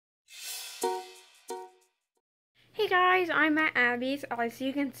guys, I'm at Abby's. As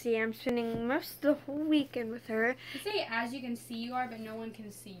you can see, I'm spending most of the whole weekend with her. You say as you can see you are, but no one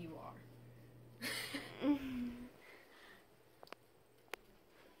can see you are.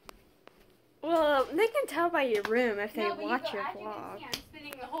 Well, they can tell by your room if they watch your as vlog. You can see, I'm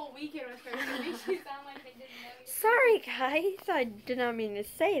spending the whole weekend with her, so it makes you sound like they didn't know you. Sorry, guys. I did not mean to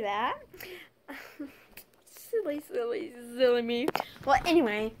say that. Silly me. Well,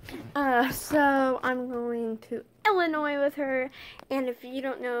 anyway, so I'm going to Illinois with her, and if you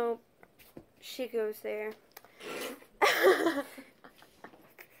don't know, she goes there.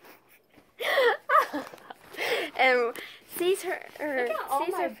 And sees her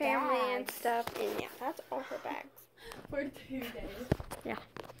family and stuff, and yeah, that's all her bags. For 2 days. Yeah.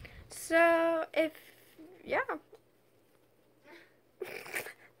 So yeah.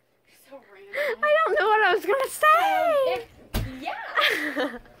 So random. I don't know what I was gonna say. Yeah.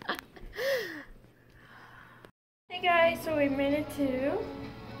 Hey guys, so we made it to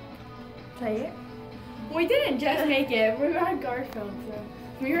play it. We didn't just make it. We had Garfield, so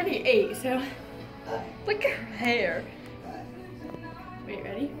we already ate. So look at her hair. Wait,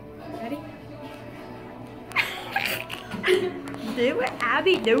 ready? Ready? Do it,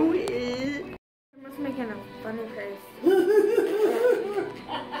 Abby. Do it. I must making a funny face.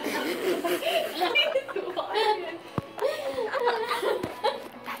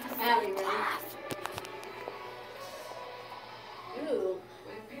 Abby, ready? Ooh.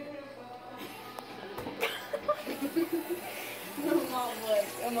 Mom, look.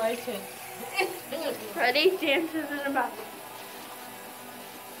 I'm liking. Ready? Dances in a bathroom.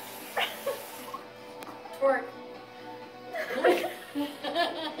 Twerk.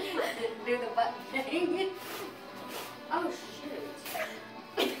 Do the butt thing. Oh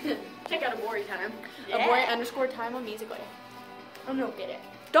shoot. Check out Abori time. Yeah. Abori_time on Musical.ly. I'm gonna get it.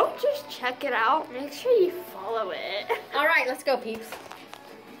 Don't just check it out. Make sure you follow it. Alright, let's go, peeps.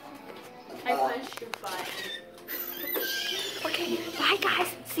 I punched your butt. Okay, bye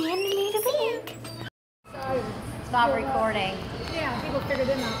guys. See you in a little bit. Stop recording. Yeah, people figured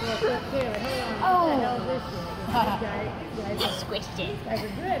them out real quick too. Oh. I Squished it.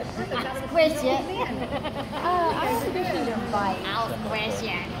 Squish it. I'll squish it. I'll squish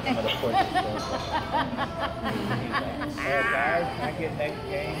it. So guys, can I get next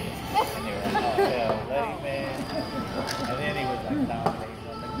game? And they were like, oh hell, let him in. And then he was like dominating.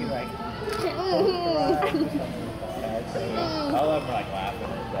 I was like, you like, all of them were like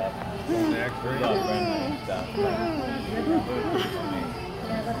laughing and stuff.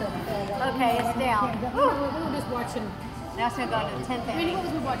 Okay, it's down. We were just watching. Now it's going to go to the 10th I mean, inning. what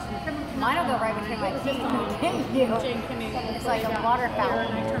was we watching? Mine will go right between my teeth. It's like a water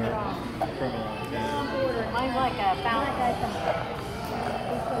fountain. And I turned it off. Mine's like a fountain.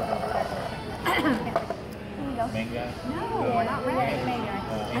 Mango? No, we're not ready.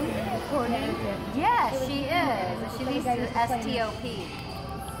 Yes, she is. She needs to STOP.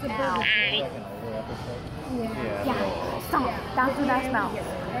 Now. Yeah. Stop. That's what that smells.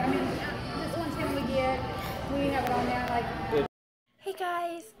 I mean, this one time we have it on there like. Hey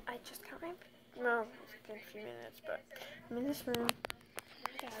guys, I just got my. No, it's been a few minutes, but I'm in this room.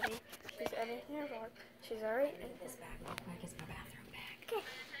 Daddy, she's editing her vlog. She's already in this bag. Where is my bathroom bag? Okay.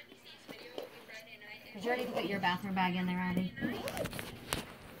 Did you already put your bathroom bag in there, Abby?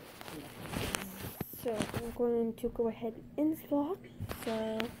 So I'm going to go ahead and this vlog. So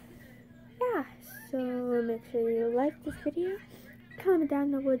yeah, so make sure you like this video, comment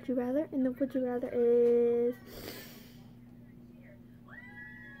down the would you rather, and the would you rather is,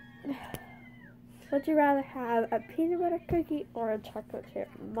 would you rather have a peanut butter cookie or a chocolate chip?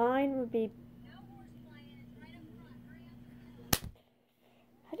 Mine would be,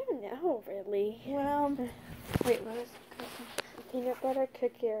 I don't know really. Well, wait, what is it? A peanut butter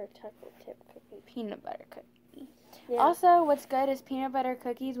cookie or a chocolate chip cookie? Peanut butter cookie. Yeah. Also, what's good is peanut butter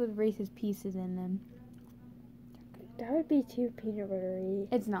cookies with Reese's Pieces in them. That would be too peanut buttery.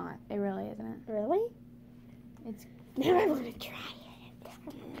 It's not. It really isn't. Really? It's. Now I want to try it.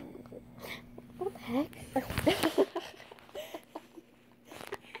 What the heck? Okay.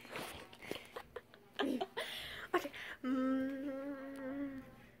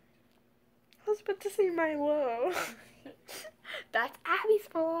 I was about to say my low. That's Abby's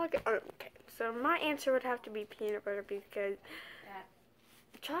vlog. Okay, so my answer would have to be peanut butter because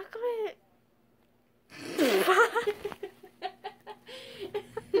chocolate.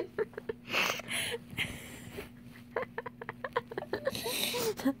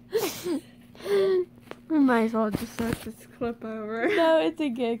 We might as well just start this clip over. No, it's a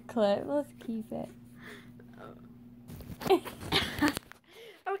good clip. Let's keep it.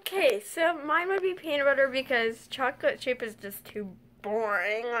 Okay. Okay, so mine would be peanut butter because chocolate chip is just too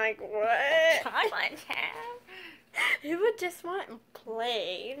boring. Like, what? Chocolate chip. Who would just want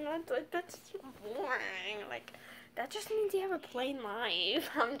plain? That's boring. Like, that just means you have a plain life.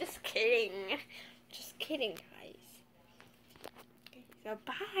 I'm just kidding. Just kidding, guys. Okay, so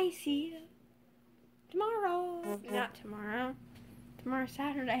bye. See you tomorrow. Not tomorrow. Tomorrow's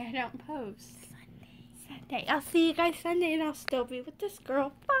Saturday. I don't post. Sunday. I'll see you guys Sunday, and I'll still be with this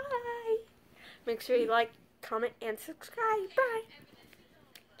girl. Bye. Make sure you like, comment, and subscribe. Bye.